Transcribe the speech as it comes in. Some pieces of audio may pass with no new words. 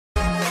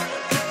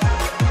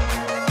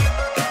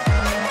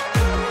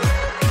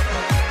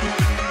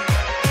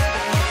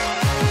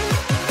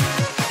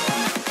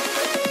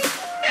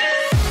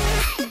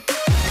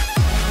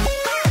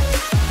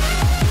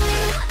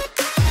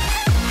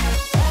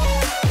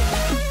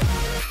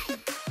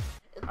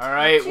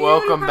Alright,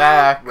 welcome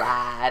back.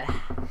 Rad.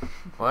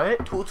 What?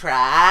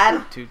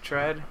 Tetrad.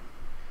 Tetrad?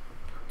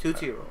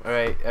 2-0.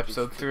 Alright,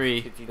 episode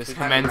 3 is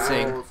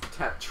commencing.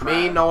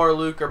 Me, Noah, or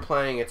Luke are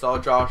playing. It's all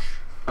Josh.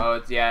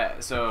 Oh, yeah,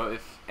 so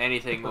if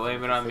anything,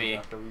 blame it on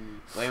me.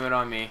 Blame it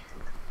on me.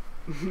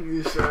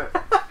 You should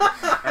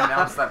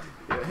announce that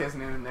his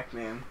new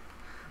nickname.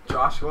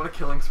 Josh, go on a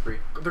killing spree.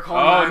 They're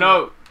calling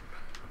no!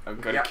 I'm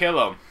gonna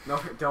kill him. No,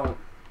 don't.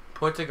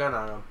 Put a gun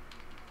on him.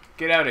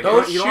 Get out of here.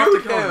 Don't You don't have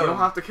to kill him. You don't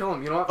have to kill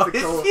him. You don't have to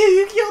kill him.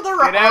 You killed the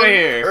wrong Get out of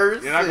here.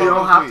 person. You're not You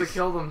don't have to police.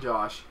 kill them,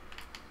 Josh.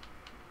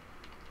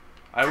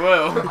 I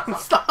will.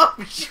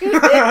 Stop shooting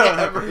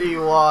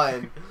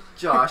everyone.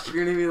 Josh,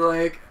 you're gonna be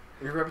like,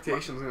 your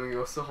reputation's gonna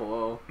go so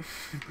low.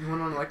 You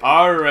wanna like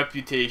Our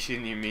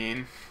reputation, you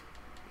mean?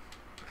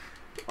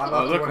 I'm Oh,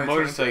 not the look, one a I trained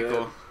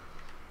motorcycle. it.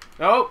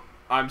 Nope.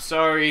 I'm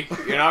sorry.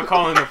 You're not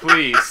calling the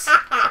police.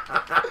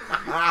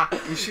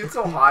 You shoot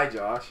so high,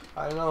 Josh.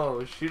 I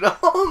know. Shoot.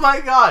 Oh my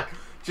god.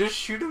 Just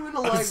shoot him in the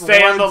leg.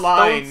 Stay on the once.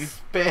 line.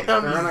 Don't They're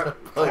spam.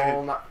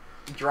 gonna call.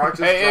 Drive.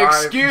 Just Hey,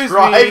 drive. excuse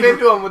Drive me.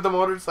 into him with the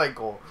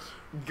motorcycle.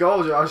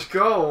 Go, Josh.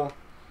 Go.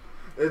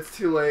 It's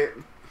too late.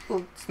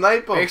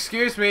 Snipe him.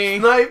 Excuse me.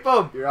 Snipe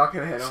him. You're not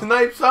gonna hit him.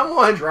 Snipe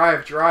someone.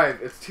 Drive.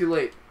 It's too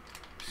late.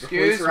 The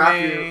police Excuse are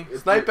after me. you.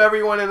 It's Snipe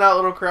everyone in that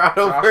little crowd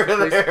Josh, over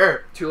please.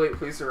 there. Too late.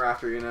 Police are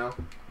after you now.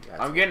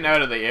 I'm getting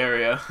out of the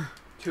area.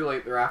 Too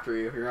late. They're after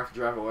you. You're gonna have to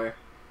drive away.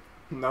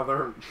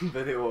 Another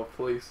video of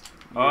police.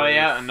 Oh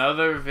yeah,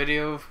 another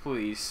video of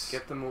police.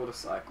 Get the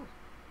motorcycle.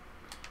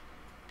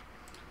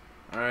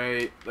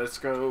 Alright, let's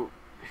go.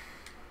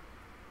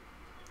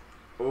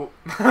 Oh.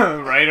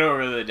 Right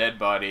over the dead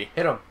body.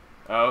 Hit him.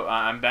 Oh,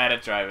 I'm bad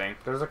at driving.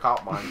 There's a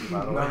cop behind you,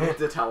 by the No way. need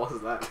to tell us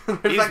that.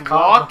 There's He's a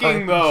cop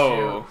walking behind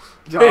though. you.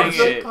 Josh, There's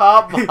a it.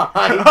 cop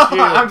behind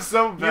you. I'm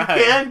so You bad.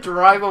 can't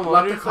drive a Let the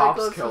motorcycle.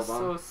 cops It's kill just them.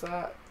 so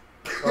sad.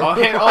 I'll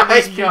hit all my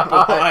these people.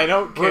 God. I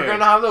don't care. We're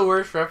gonna have the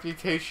worst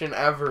reputation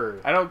ever.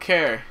 I don't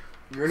care.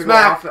 you're gonna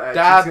Smack! go off the edge.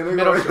 Dad, He's gonna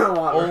middle. go in the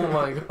water. Oh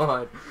my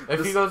god.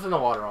 If he goes in the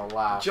water, I'll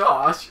laugh.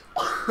 Josh.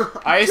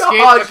 I escaped Josh, the you're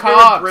gonna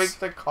cops. break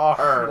the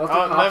car. Let the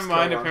Oh, cops never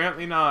mind. kill him.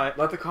 Apparently not.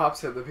 Let the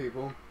cops hit the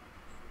people.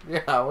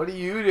 Yeah, what are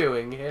you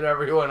doing? Hit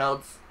everyone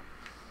else.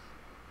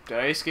 Did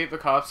I escape the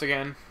cops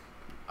again?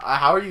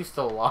 How are you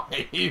still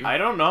alive? I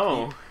don't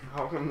know.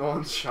 How come no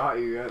one's shot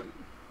you yet?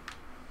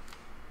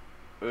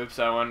 Oops,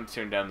 I wanted to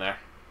turn down there.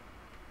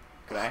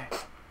 Could I?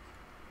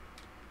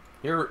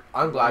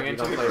 I'm glad Going you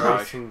into don't the play garage.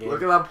 racing games.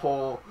 Look at that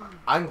pole.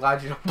 I'm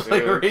glad you don't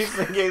play Oops.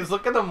 racing games.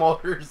 Look at the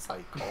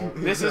motorcycle.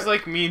 This is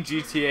like me in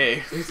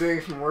GTA. He's doing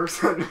even worse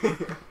than me.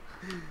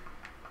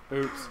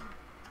 Oops.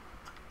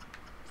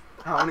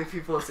 How many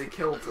people has he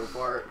killed so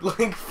far?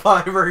 Like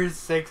 5 or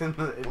 6 in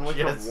the. I'm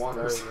looking at just one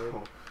or started.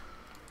 so.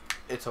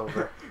 It's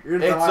over. You're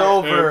It's dying.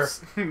 over.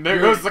 Oops. There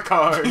goes the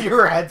car.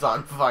 Your head's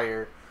on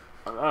fire.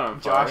 Oh,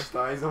 Josh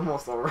dies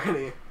almost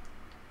already.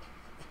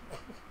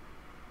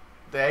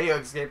 They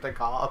escaped the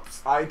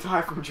cops. I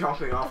die from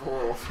jumping off a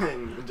little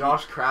thing.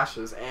 Josh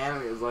crashes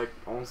and is like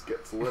almost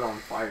gets lit on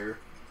fire.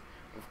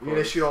 You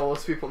gonna shoot all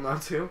those people now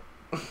too?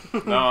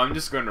 No, I'm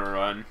just gonna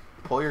run.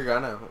 Pull your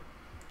gun out.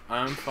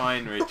 I'm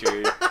fine,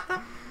 Richard.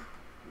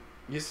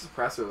 Use the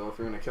suppressor though if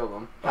you're gonna kill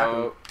them.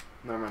 Oh,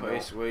 Never mind.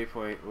 place don't.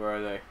 waypoint. Where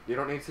are they? You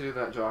don't need to do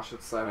that, Josh.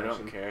 It's side I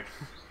mission. don't care.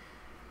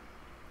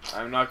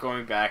 I'm not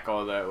going back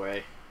all that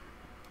way.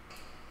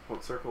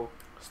 What circle?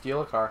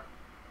 Steal a car.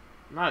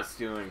 I'm not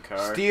stealing a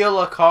car. Steal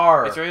a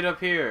car. It's right up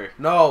here.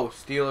 No,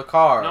 steal a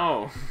car.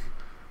 No.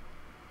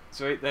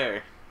 It's right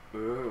there.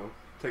 Ooh.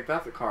 Take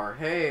that the car.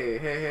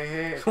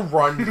 Hey.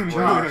 Run. Josh,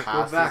 go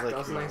past back. us That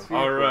was a like nice you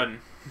I'll vehicle. run.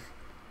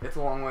 It's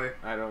a long way.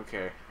 I don't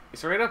care.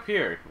 It's right up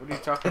here. What are you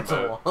talking It's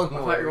a about? I long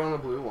thought you way. were on the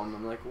blue one.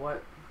 I'm like,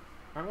 what?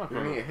 I'm not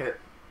You're gonna going. get hit.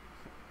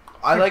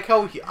 I like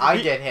how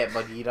I get hit,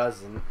 but he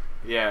doesn't.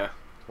 Yeah.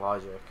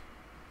 Logic.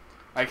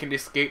 I can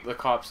escape the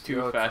cops too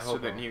Yo, it's a faster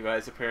hobo. than you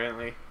guys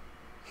apparently.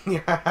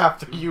 Yeah,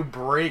 after you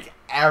break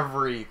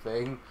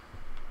everything.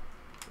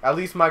 At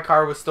least my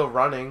car was still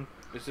running.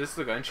 Is this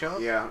the gun shop?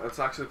 Yeah, that's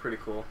actually pretty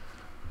cool.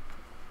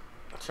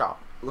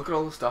 Chop. Look at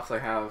all the stuff they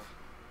have.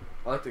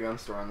 I like the gun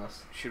store on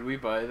this. Should we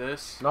buy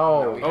this?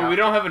 No. No, we- Oh, we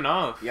don't have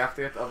enough. You have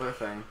to get the other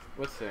thing.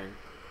 What thing?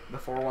 The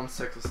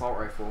 416 assault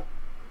rifle.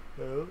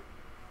 No.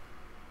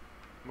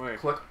 Where?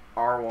 Click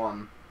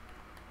R1.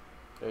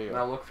 There you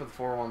Now go. look for the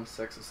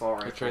 416 assault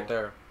rifle. It's right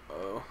there.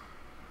 Oh.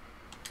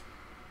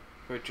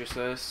 Purchase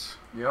this.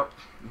 Yep,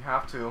 you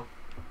have to.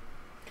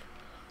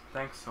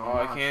 Thanks so Oh,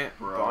 much, I can't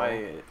bro. buy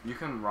it. You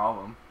can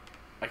rob him.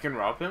 I can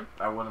rob him?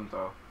 I wouldn't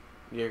though.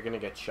 You're gonna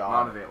get Not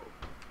shot. available.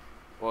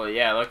 Well,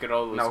 yeah, look at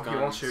all those No, guns.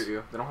 he won't shoot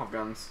you. They don't have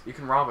guns. You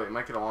can rob it. You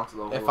might get a wanted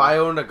level. If I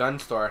owned a gun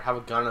store, I'd have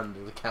a gun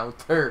under the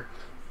counter.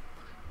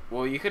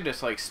 Well, you could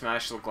just, like,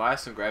 smash the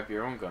glass and grab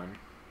your own gun.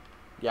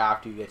 Yeah,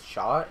 after you get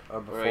shot or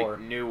Or, before. like,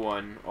 new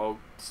one. I'll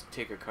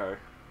take a car.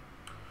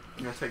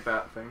 I'm gonna take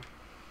that thing.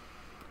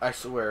 I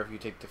swear, if you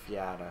take the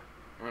Fiata.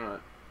 Why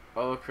not?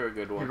 I'll look for a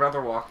good one. You'd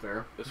rather walk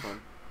there. This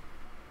one.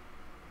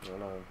 I don't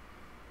know.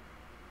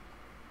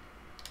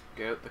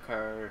 Get out the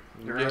car.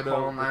 You're Get gonna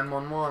call out.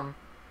 911.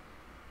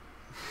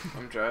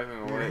 I'm driving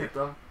You gonna away. hit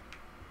them?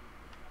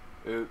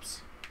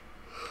 Oops.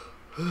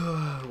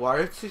 Why are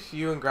it just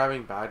you and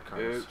grabbing bad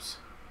cars? Oops.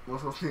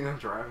 What's with me and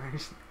driving?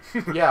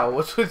 Yeah,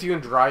 what's with you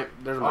and drive?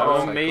 There's a I'm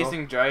motorcycle. an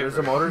amazing driver. There's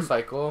a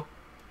motorcycle.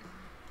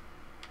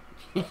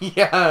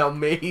 Yeah,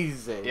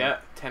 amazing. Yeah,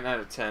 10 out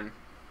of 10.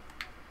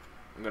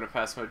 I'm gonna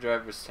pass my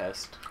driver's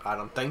test. I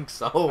don't think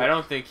so. I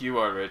don't think you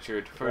are,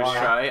 Richard. First Why?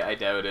 try, I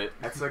doubt it.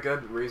 That's a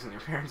good reason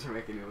your parents are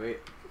making you wait.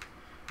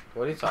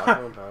 What are you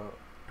talking about?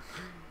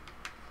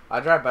 I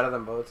drive better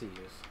than both of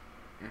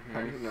you.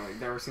 How do you know? You've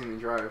never seen me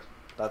drive.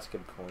 That's a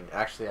good point.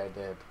 Actually, I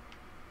did.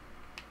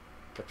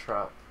 The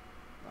truck,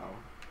 Oh,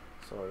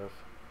 sort of.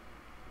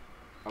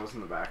 I was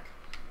in the back.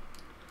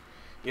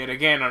 Yet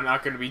again, I'm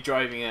not gonna be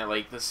driving at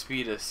like the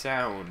speed of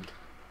sound.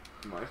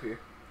 Might be.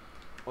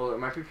 Well, there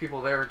might be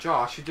people there.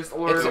 Josh, you just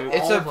alerted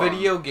It's all a of them.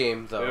 video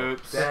game, though.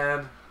 Oops.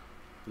 Dad,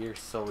 You're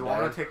so do I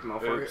want dead. to take them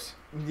out for you? Oops.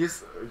 You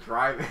just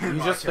drive in.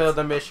 You just failed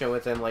the mission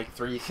within like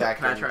 3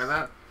 seconds. Can I try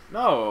that?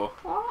 No.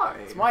 Why?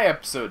 It's my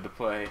episode to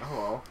play. Oh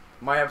well.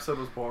 My episode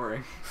was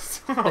boring.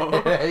 So,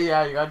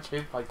 Yeah, you got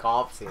chased by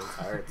cops the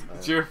entire time.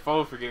 it's your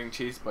fault for getting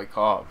chased by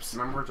cops.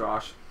 Remember,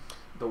 Josh,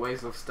 the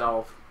ways of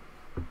stealth.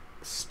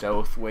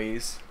 Stealth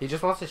ways. He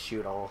just wants to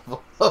shoot all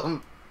of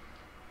them.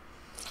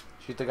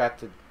 Shoot the guy at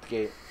the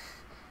gate.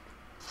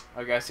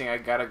 I'm guessing I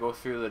gotta go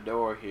through the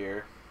door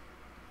here.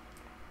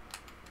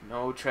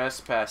 No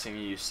trespassing,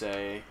 you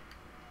say.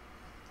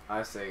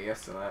 I say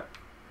yes to that.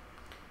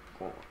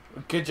 Cool.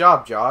 Good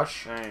job,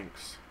 Josh.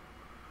 Thanks.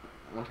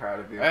 I'm proud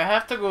of you. I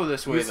have to go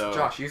this way, Use, though.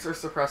 Josh, use your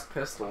suppressed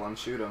pistol and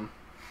shoot him.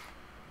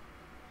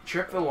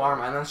 Trip the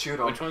alarm and then shoot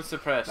him. Which one's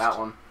suppressed? That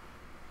one.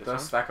 This The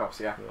one? spec ops,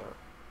 yeah. Yeah.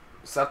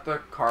 Set the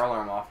car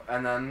alarm off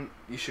and then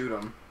you shoot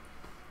him.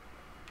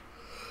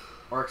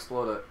 Or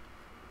explode it.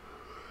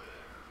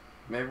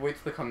 Maybe wait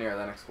till they come near,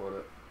 then explode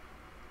it.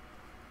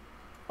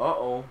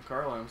 Uh-oh,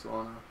 car alarm's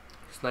going off.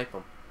 Snipe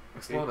him.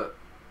 Explode it.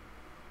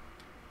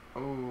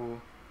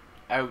 Ooh.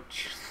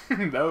 Ouch.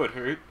 That would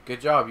hurt.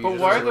 Good job. You But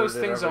just why are those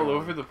alerted things all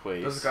everyone. over the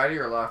place? There's a guy to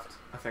your left,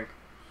 I think.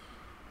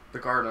 The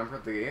guard, remember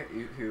at the gate?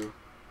 Who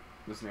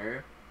was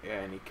near you?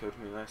 Yeah, and he killed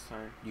me last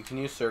time. You can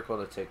use circle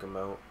to take him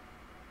out.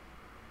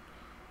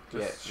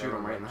 Just Yeah, shoot never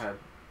him right in the mind.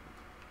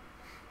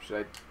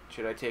 head.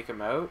 Should I take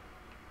him out?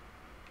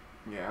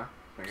 Yeah.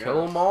 I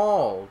Kill guess. them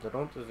all. They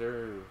don't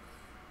deserve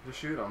Just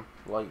shoot him.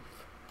 life.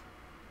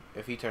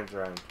 If he turns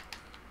around.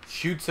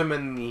 Shoots him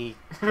in the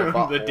The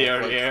butthole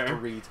derriere. like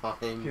 3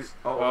 times. He's,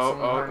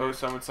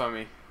 Someone saw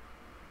me.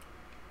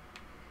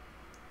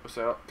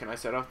 Can I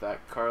set off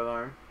that car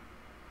alarm?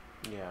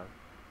 Yeah.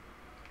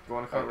 Go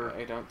on cover.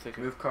 I don't think.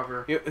 Move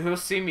cover. He'll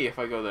see me if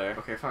I go there.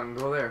 Okay, fine.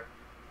 Go there.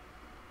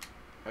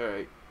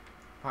 Alright.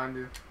 Behind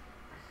you.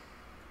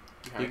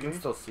 He Behind can me?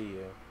 still see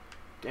you.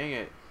 Dang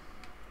it.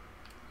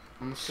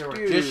 I'm sure.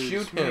 Excuse Just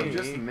shoot me. him. You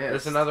just missed.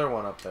 There's another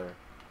one up there.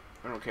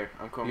 I don't care.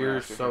 I'm coming You're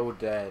after so him.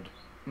 dead.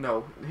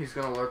 No, he's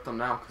gonna alert them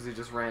now because he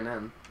just ran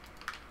in.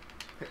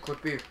 Hit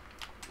click B.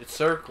 It's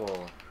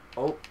circle.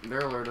 Oh, they're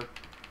alerted.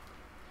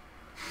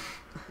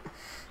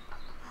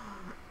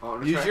 Oh,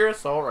 Use your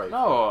assault rifle.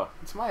 No,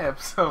 it's my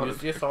episode. Use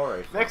the assault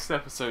rifle. Next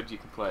episode you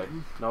can play.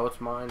 No,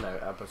 it's mine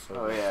episode.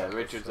 Oh yeah,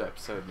 Richard's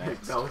episode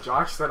next. No,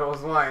 Josh said it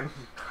was mine.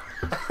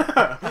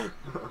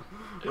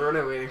 We're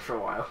only waiting for a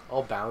while.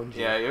 I'll bound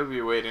you. Yeah, you'll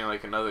be waiting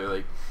like another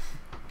like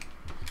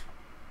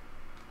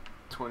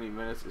 20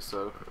 minutes or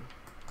so.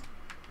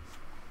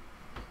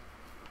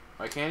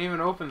 I can't even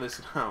open this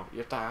now. You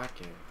have to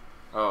hack it.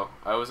 Oh,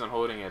 I wasn't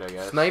holding it, I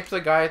guess. Snipe the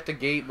guy at the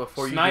gate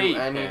before Snipe you do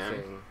him.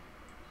 anything.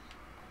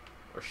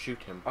 Or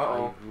shoot him.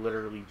 Uh-oh. I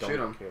literally don't Shoot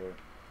him. care.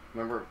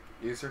 Remember,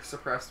 use your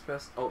suppressed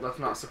pistol. Oh, that's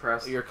not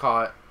suppressed. You're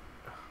caught.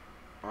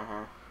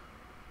 Uh-huh.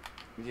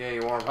 Yeah,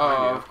 you are behind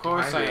Oh, you. of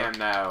course I Behind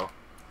you. am now.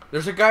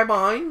 There's a guy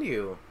behind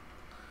you.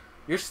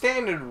 You're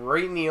standing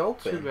right in the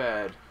open. Too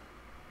bad.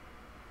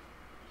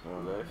 Oh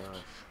my Left. gosh.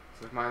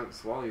 So if might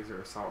as well use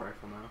your assault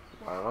rifle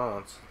now. I don't know.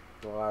 It's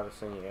the loudest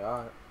thing you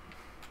got.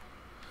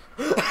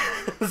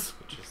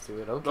 Just do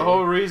it. Okay. The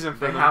whole reason for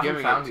They them haven't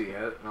giving found it. you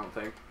yet, I don't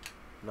think.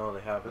 No,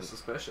 they They're haven't.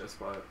 suspicious,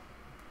 but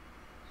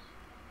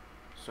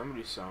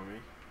Somebody saw me.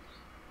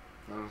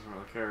 no one doesn't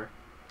really care.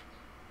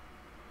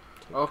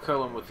 I'll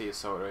kill him with the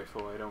assault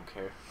rifle. I don't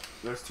care.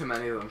 There's too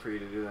many of them for you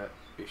to do that.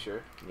 You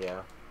sure?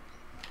 Yeah.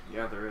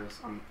 Yeah, there is.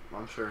 I'm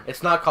sure.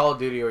 It's not Call of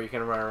Duty where you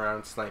can run around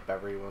and snipe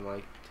everyone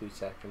like 2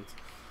 seconds.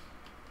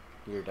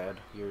 You're dead.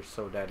 You're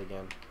so dead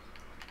again.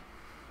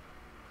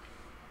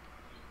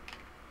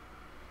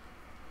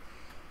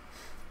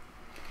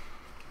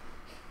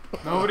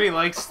 Nobody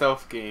likes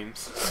stealth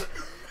games.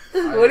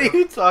 What are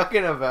you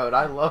talking about?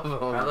 I love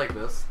them. I like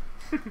this.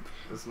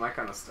 This is my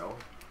kind of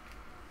stealth.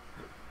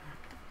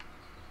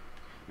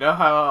 Know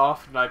how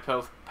often I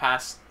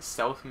pass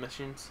stealth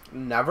missions?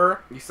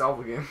 Never. You sell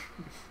the game.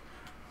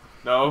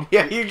 No.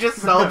 Yeah, you just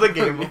sell the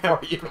game Yeah, before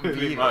you pretty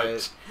beat much.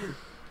 it.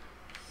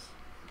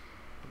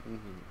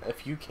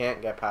 If you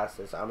can't get past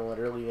this, I'm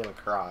literally gonna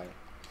cry.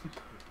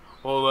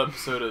 Whole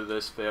episode of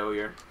this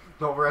failure.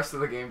 The rest of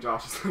the game,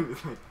 Josh is gonna be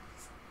like,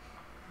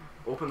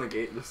 open the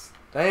gate, just.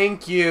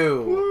 Thank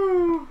you.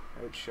 Woo!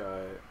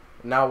 Headshot.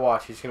 Now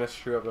watch, he's gonna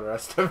screw up the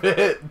rest of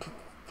it.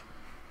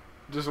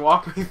 Just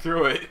walk me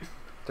through it.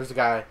 There's a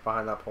guy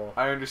behind that pole.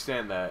 I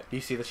understand that. Do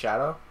you see the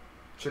shadow?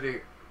 Should he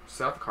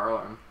set up the car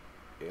alarm?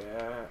 Yeah,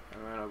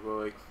 and then I'll go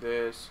like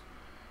this.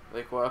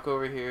 Like, walk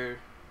over here.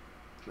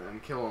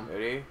 Then kill him.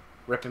 Ready?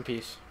 Rip in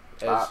peace.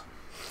 Stop.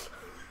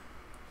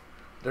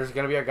 There's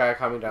gonna be a guy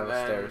coming down the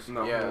Then, stairs.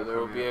 No, yeah, no, there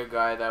will come be here. a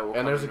guy that will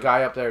And there's a come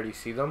guy up there. Do you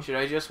see them? in. Should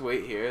I just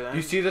wait here then?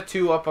 You see the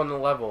two up on the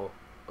level.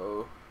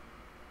 Oh.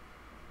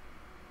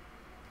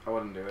 I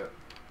wouldn't do it.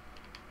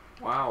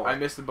 Wow. I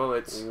missed the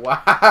bullets.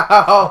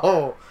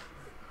 Wow!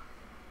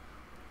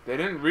 They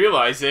didn't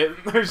realize it.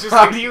 There's just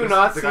How like, do you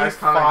not the see guy's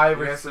coming.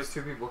 5 or Yes, 6?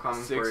 there's 2 people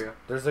coming 6. for you.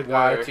 There's a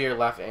guy Where? to your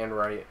left and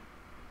right.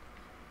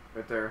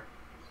 Right there.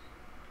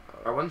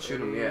 I wouldn't shoot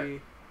him yet.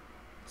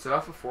 Set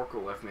off a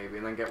forklift maybe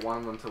and then get one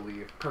of them to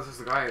leave. Because there's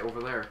a guy over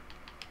there.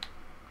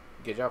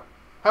 Good job.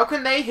 How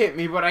can they hit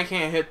me but I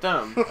can't hit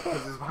them?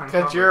 Because he's behind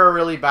Because cover. you're a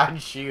really bad I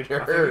think you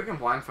shooter. can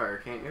blind fire,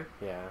 can't you?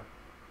 Yeah.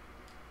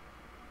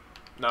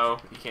 No,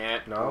 you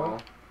can't. No?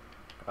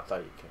 I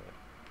thought you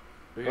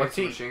could. Are you What's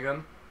using he- machine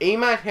gun?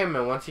 Aim at him,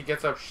 and once he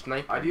gets up,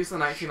 snipe him. I'd use the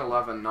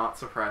 1911, not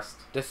suppressed.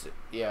 This,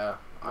 yeah.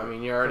 I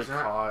mean, you're already 'Cause you're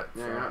not- caught.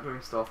 Yeah, so- you're not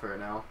doing stealth right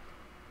now.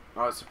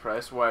 Oh, it's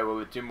suppressed. Why? Will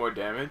it do more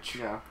damage?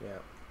 Yeah. Yeah.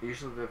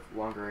 Usually they have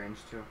longer range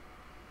too.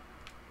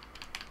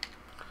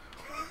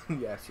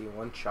 Yeah, see,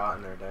 one shot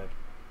and they're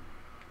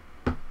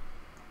dead.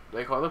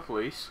 They call the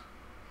police.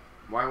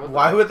 Why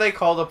Would they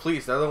call the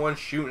police? They're the ones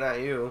shooting at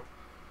you.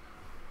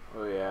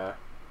 Oh yeah.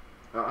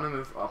 I'm gonna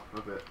move up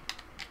a bit.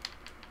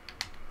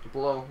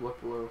 Below, look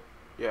below.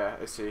 Yeah,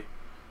 I see.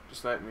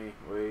 Just let me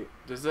wait.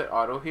 Does it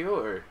auto heal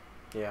or?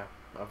 Yeah,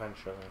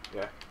 eventually.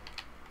 Yeah.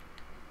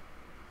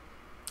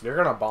 You're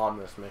gonna bomb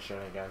this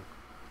mission again.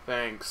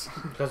 Thanks.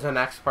 Because the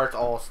next part's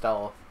all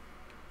stealth.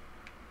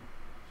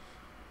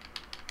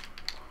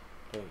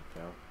 There you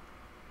go.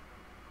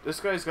 This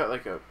guy's got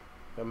like a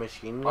A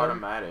machine gun?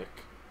 automatic.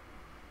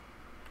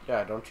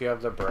 Yeah, don't you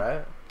have the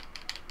Brett?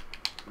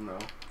 No,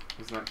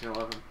 it's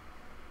 1911.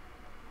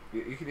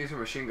 You could use a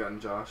machine gun,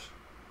 Josh.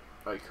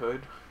 I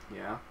could.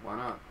 Yeah, why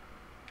not?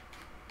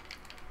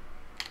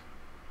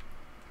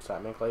 Does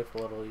that make life a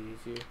little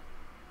easier?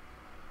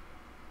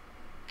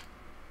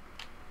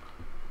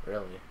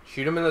 Really?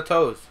 Shoot him in the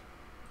toes.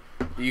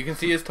 You can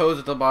see his toes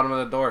at the bottom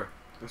of the door.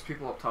 There's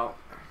people up top.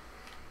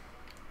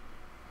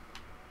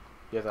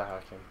 You have to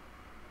hack him.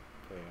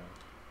 There you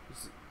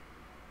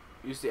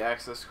go. Use the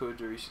access code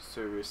to reach the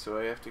server, so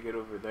I have to get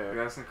over You there.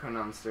 guys can come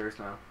down the stairs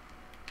now.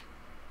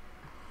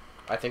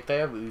 I think they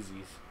have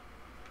Uzis.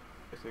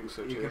 I think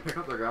so You too. can pick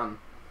up their gun.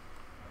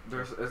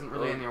 There isn't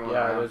really Oh, anyone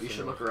Yeah, around. it is You should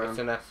an- look around. It's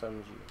an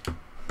SMG.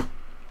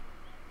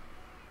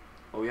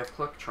 Oh, you have to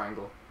click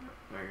triangle.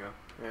 There you go.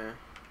 Yeah.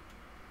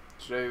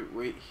 Should I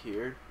wait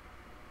here?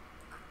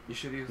 You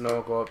should use.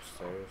 No, go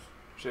upstairs.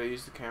 Should I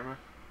use the camera?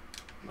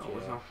 No,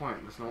 there's Yeah. no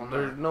point. There's no one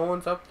There's there. no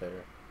one's up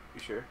there.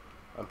 You sure?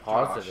 I'm Josh,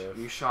 positive.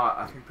 you shot.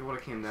 I think they would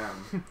have came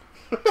down.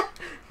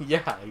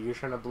 Yeah, you're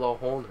trying to blow a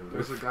hole in the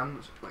There's a roof. gun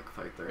like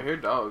fight I there.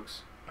 heard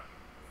dogs.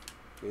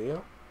 Do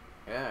you?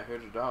 Yeah, I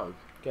heard a dog.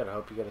 Good, I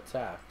hope you get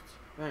attacked.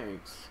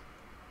 Thanks.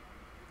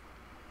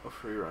 A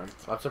free run.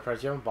 I'm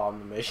surprised you haven't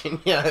bombed the mission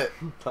yet.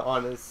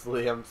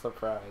 Honestly, I'm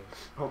surprised.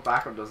 Hope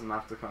backup doesn't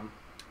have to come.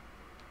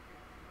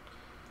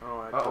 Oh,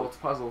 I Uh oh, it's a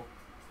puzzle.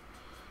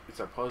 It's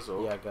a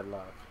puzzle. Yeah, good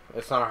luck.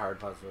 It's not a hard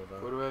puzzle,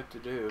 What though. do I have to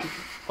do?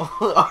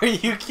 Are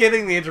you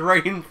kidding me? It's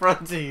right in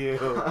front of you.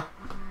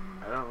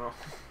 I don't know.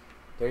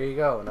 There you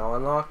go. Now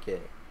unlock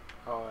it.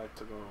 Oh, I have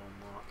to go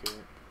unlock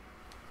it.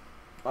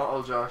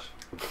 Oh, Josh.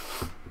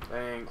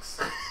 Thanks.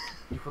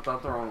 You put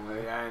that the wrong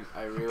way. Yeah,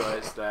 I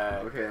realized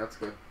that. Okay, that's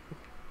good.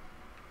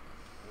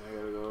 I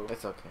gotta go.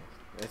 It's okay.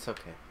 It's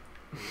okay.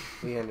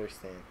 We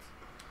understand.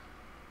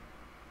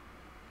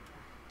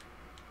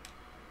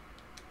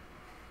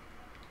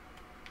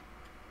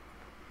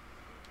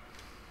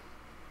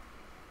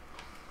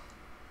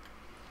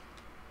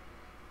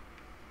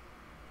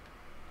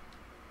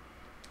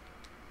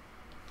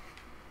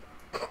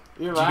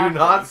 You're Do you laughing.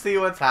 not see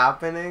what's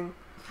happening?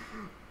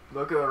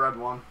 Look at the red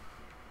one.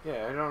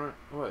 Yeah, I don't.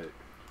 What?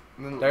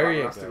 And then the There button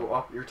you has to go. go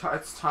up.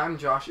 It's time,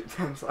 Josh. At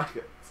 10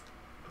 seconds.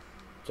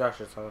 Josh,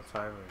 it's on the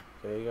timer.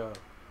 There you go.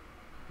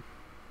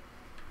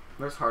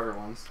 There's harder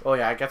ones. Oh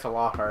yeah, it gets a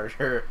lot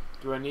harder.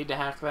 Do I need to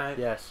hack that?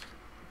 Yes.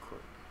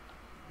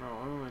 No,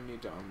 I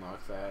need to unlock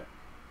that.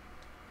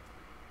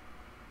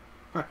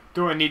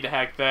 Do I need to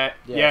hack that?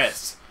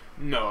 Yes.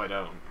 No, I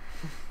don't.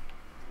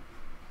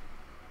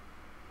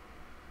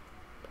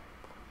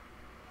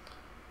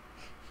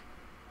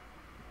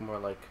 More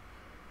like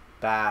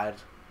bad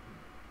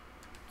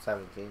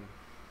 17.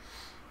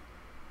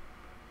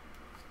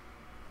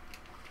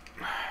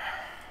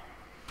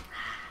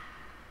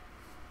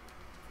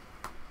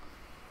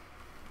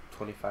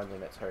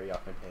 $25 hurry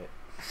up and hit.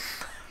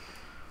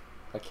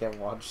 I can't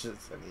watch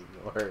this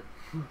anymore.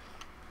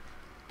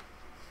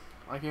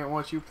 I can't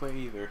watch you play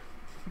either.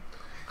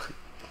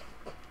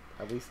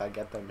 At least I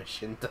get the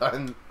mission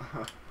done.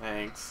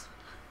 Thanks.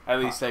 At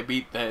least I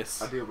beat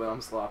this. I do, but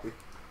I'm sloppy.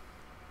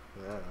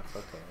 Yeah, that's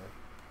okay.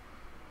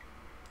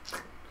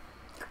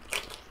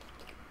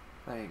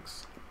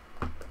 Thanks.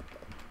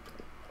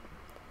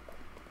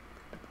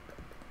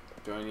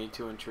 Do I need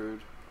to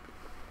intrude?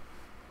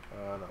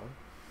 No.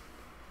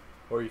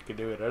 Or you could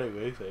do it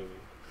anyways, maybe.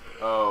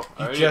 Oh,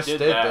 I You already just did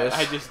did that. this.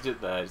 I just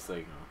did that. It's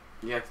like,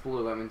 Yeah, it's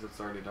blue. That means it's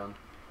already done.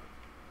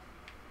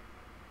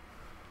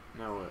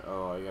 no way.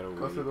 Oh, I gotta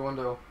Go wait. through the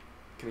window.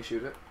 Can you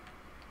shoot it?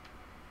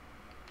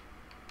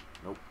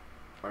 Nope.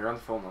 Oh, you're on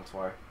the phone, that's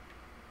why.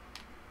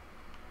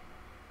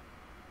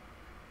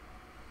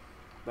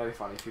 That'd be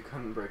funny if you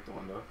couldn't break the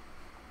window.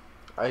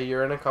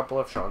 You're in a couple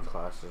of Sean's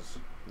classes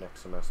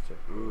next semester.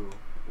 Ooh,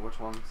 which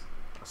ones?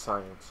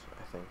 Science,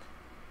 I think.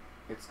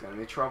 It's gonna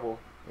be trouble.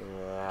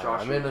 Yeah,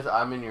 Josh,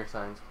 I'm in your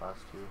science class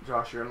too.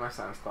 Josh, you're in my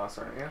science class,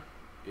 aren't you?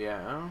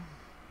 Yeah.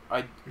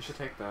 You should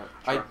take that.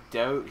 I Sure.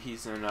 doubt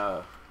he's in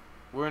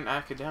we're an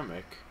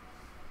academic.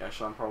 Yeah,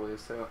 Sean probably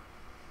is too.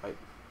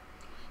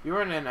 You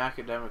were in an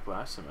academic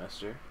last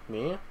semester.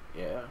 Me?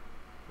 Yeah.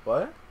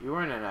 What? You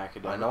were in an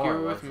academic. know You I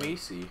were with wasn't.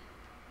 Macy.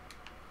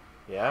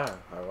 Yeah,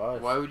 I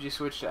was. Why would you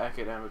switch to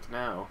academic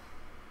now?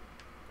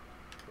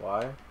 Why?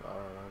 I don't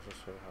know,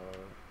 just sort of how it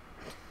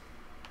went.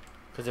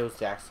 Because it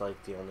was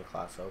like the only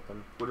class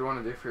open. What do you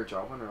want to do for your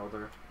job when you're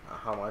older?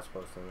 How am I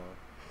supposed to know?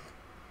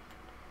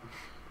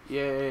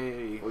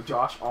 Yay. Well,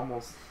 Josh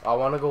almost. I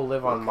want to go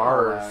live on Look at all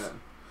Mars. that.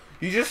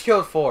 You just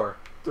killed 4.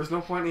 There's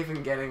no point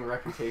even getting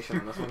reputation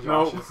in this one.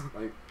 Nope. Josh is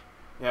like.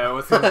 Yeah,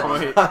 what's the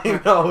point? I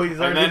know, he's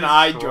And already then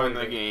I destroyed joined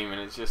the it. game, and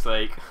it's just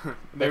like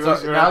there It's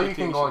goes a- your now you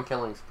can reputation. go on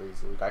killing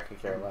sprees, Luke. I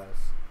could care less.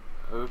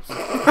 Oops.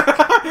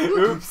 You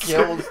Oops.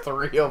 killed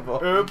 3 of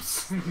them.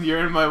 Oops.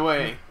 You're in my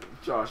way.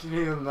 Josh,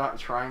 you're even not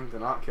trying to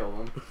not kill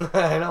them.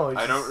 I know. He's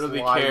I don't really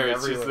flying care. It's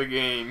just everywhere. the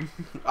game.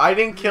 I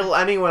didn't kill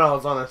anyone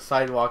else on the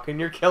sidewalk, and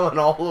you're killing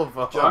all of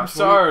them. Josh, I'm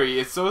sorry.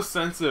 It's so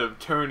sensitive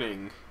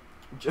turning.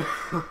 Jo-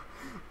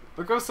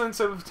 Look how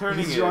sensitive turning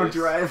He's is. drunk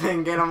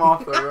driving. Get him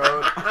off the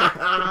road.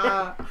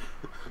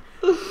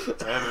 I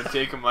haven't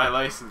taken my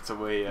license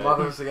away yet.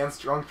 Mothers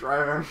against drunk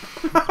driving.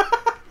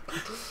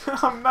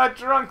 I'm not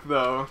drunk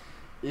though.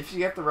 If you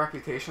get the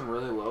reputation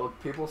really low,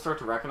 people start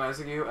to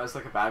recognizing you as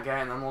like a bad guy,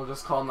 and then they'll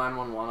just call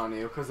 911 on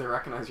you because they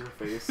recognize your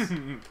face.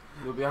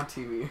 You'll be on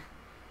TV.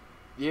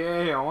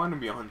 Yay! I want to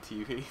be on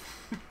TV.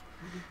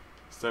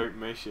 Start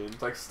mission.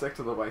 It's like stick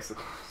to the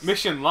bicycle.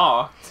 Mission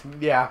locked.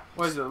 Yeah.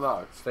 Why is it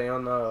locked? Stay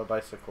on the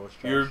bicycle.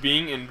 You're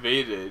being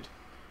invaded.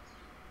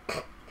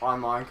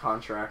 Online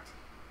contract.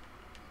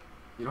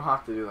 You don't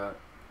have to do that.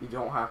 You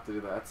don't have to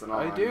do that. It's an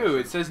online I do. mission.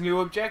 It says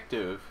new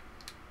objective.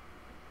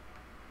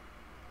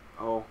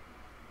 Oh.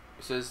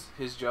 It says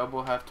his job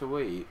will have to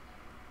wait.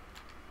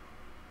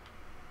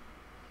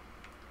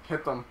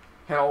 Hit them.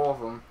 Hit all of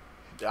them.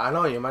 I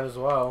know, you might as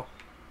well.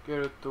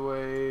 Get out the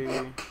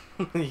way.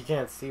 You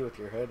can't see with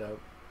your hood up.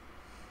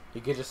 You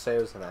could just say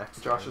it was an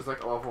accident. Josh is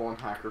like a level 1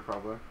 hacker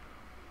probably.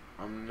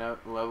 I'm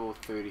not level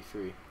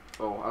 33.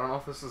 Oh, I don't know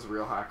if this is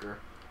real hacker.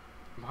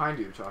 Behind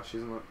you, Josh.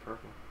 He's in the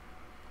purple.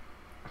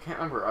 I can't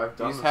remember. I've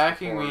done He's this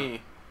hacking before.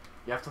 me.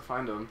 You have to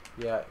find him.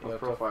 Yeah, What you have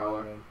to profile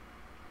find him.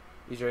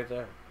 He's right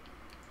there.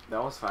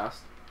 That was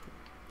fast.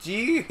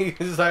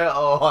 Jeez,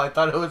 I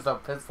thought it was a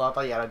pistol. I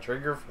thought you had a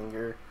trigger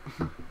finger.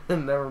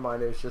 Never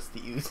mind, it was just the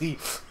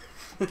Uzi.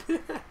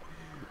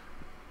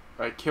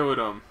 I killed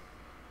him.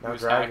 He Now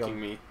was drag hacking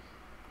him. me.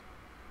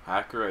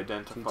 Hacker Of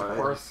identified.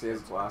 course, he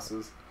has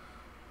glasses.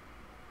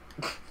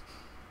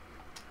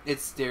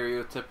 It's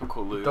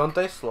stereotypical Luke. Don't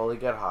they slowly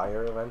get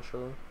higher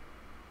eventually?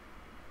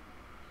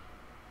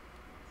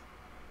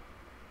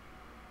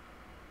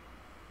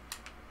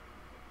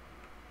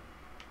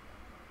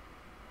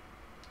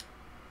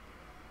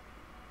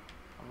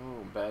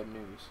 Oh, bad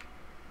news.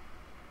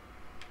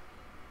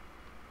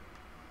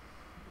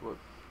 What?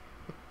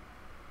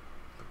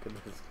 Look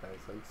at this guy's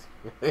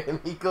like, and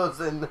he goes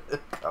in the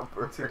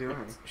cupboard. What's he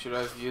doing? Should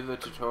I view the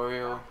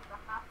tutorial?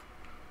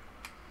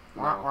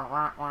 No.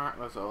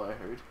 That's all I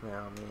heard.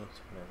 Yeah, me too.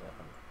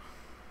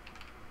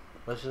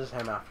 This is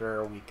him after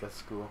a week of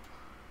school.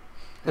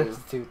 There's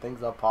 2 things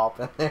that pop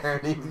in there,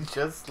 and he's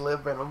just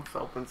slipping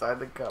himself inside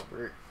the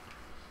cupboard.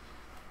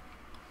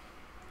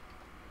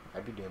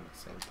 I'd be doing the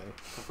same thing.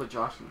 Hopefully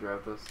Josh can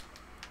drive this.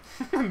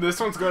 This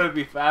one's gonna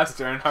be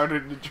faster and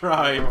harder to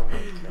drive. Oh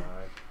my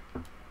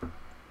god.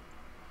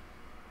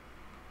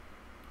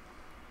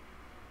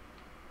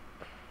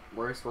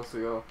 Where are you supposed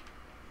to go?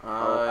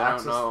 I don't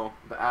access know.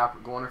 The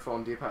app. Go on your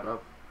phone. D-pad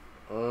up.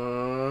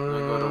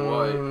 go to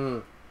what?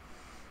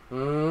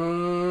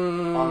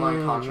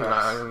 Online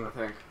contracts. I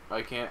think.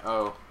 I can't.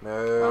 Oh,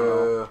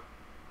 No.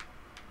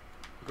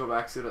 Go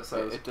back. See what it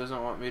says. it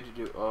doesn't want me to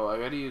do. Oh, I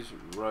gotta use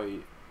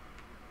right.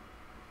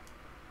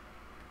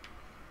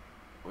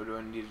 What do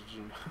I need to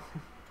do now?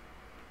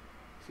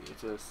 See, it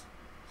says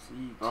C.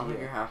 I don't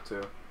think you have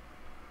to.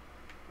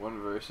 One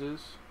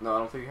versus. No, I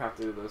don't think you have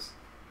to do this.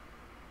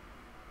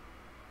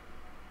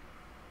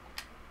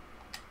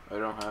 I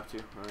don't have to.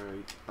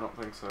 Alright. I don't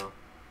think so.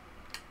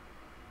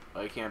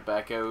 I can't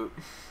back out.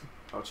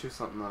 I'll choose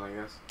something then, I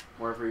guess.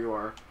 Wherever you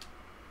are.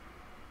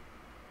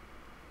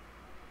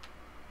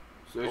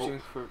 Searching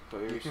for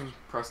players. You can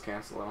press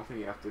cancel. I don't think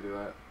you have to do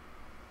that.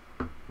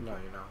 No,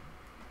 you don't.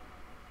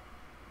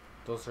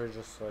 Those are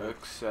just like...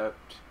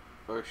 Accept.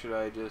 Or should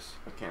I just...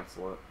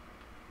 Cancel it.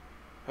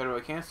 How do I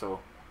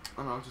cancel?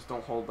 I don't know, just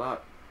don't hold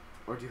that.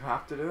 Or do you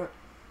have to do it?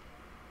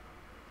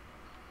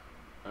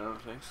 I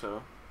don't think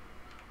so.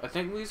 I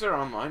think these are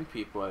online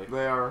people.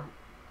 They are.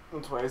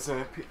 That's why I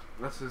say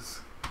this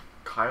is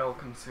Kyle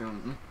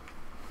Consume.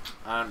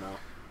 I don't know.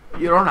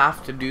 You don't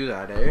have to do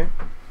that, eh?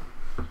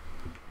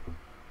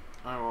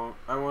 I won't.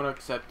 I won't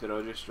accept it.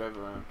 I'll just drive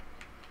around.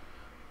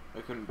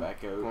 I couldn't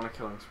back out. Go on a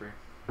killing spree.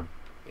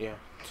 Yeah.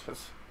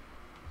 Just...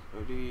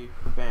 Ready,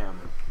 bam.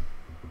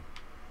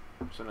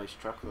 It's a nice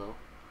truck though.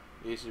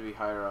 It needs to be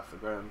higher off the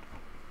ground.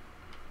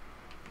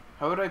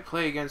 How would I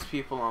play against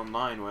people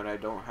online when I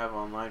don't have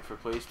online for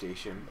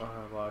PlayStation?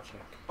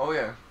 Logic. Oh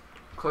yeah.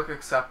 Click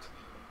accept.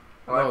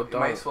 No, Am I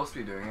don't. supposed to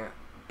be doing it?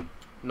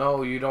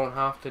 No, you don't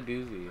have to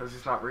do Because these.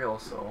 it's not real,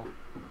 so.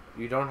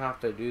 You don't have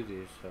to do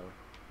these, so.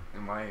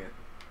 Am I?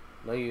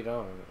 No, you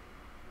don't.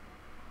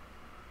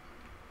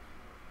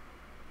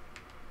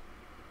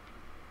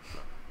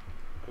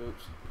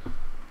 Oops.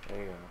 There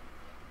you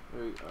go.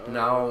 Wait,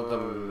 Now the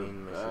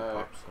main mission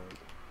pops up.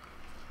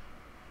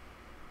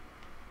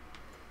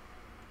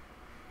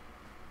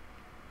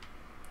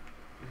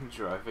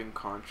 Driving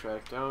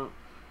contract out.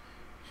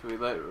 Should we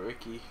let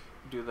Ricky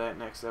do that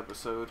next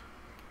episode?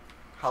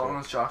 How long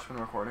has Josh been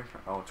recording?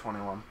 Oh,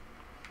 21.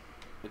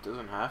 It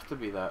doesn't have to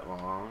be that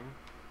long.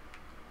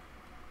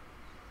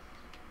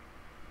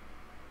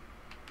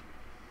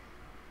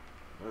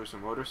 There's a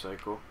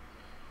motorcycle.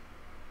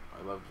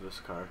 I love this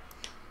car.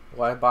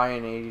 Why buy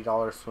an $80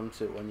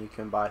 swimsuit when you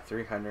can buy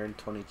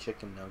 320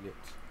 chicken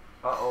nuggets?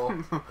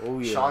 Uh-oh. Oh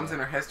yeah. Sean's in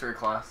her history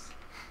class.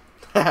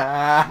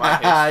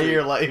 My history.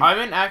 You're like... I'm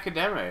an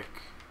academic.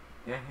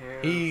 Yeah,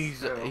 he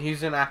is.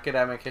 He's in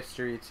academic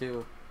history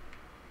too.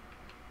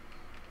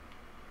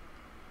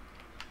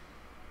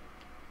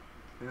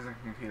 He's in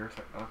computer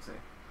tech. Let's see.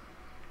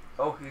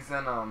 Oh, he's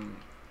in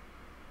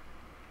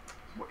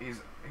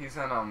he's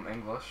in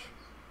English.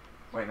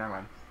 Wait, never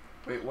mind.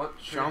 Wait, what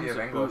period Sean's do you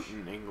a have English? boot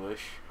in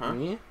English. Huh?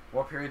 Me?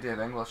 What period do you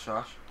have English,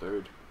 Josh?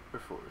 Third or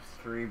fourth?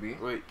 3B.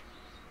 Wait.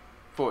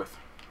 Fourth.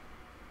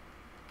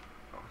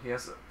 Oh, he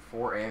has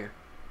 4A.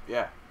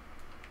 Yeah.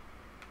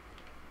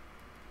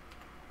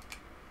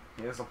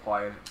 He has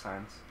applied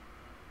science.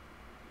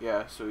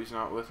 Yeah, so he's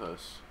not with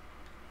us.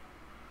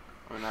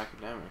 I'm an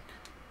academic.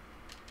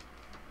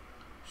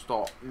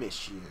 Stop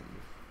mission.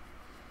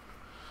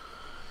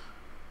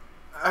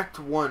 Act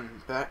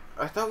 1. Back.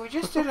 I thought we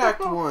just did Act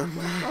 1.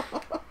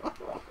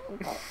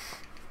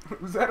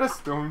 Was that a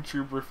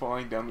stormtrooper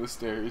falling down the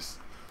stairs?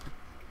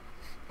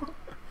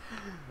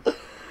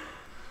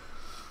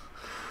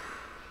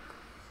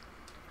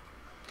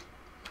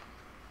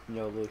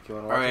 Yo, Luke, you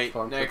wanna watch Alright, a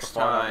stormtrooper next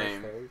fall down the time.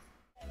 stairs?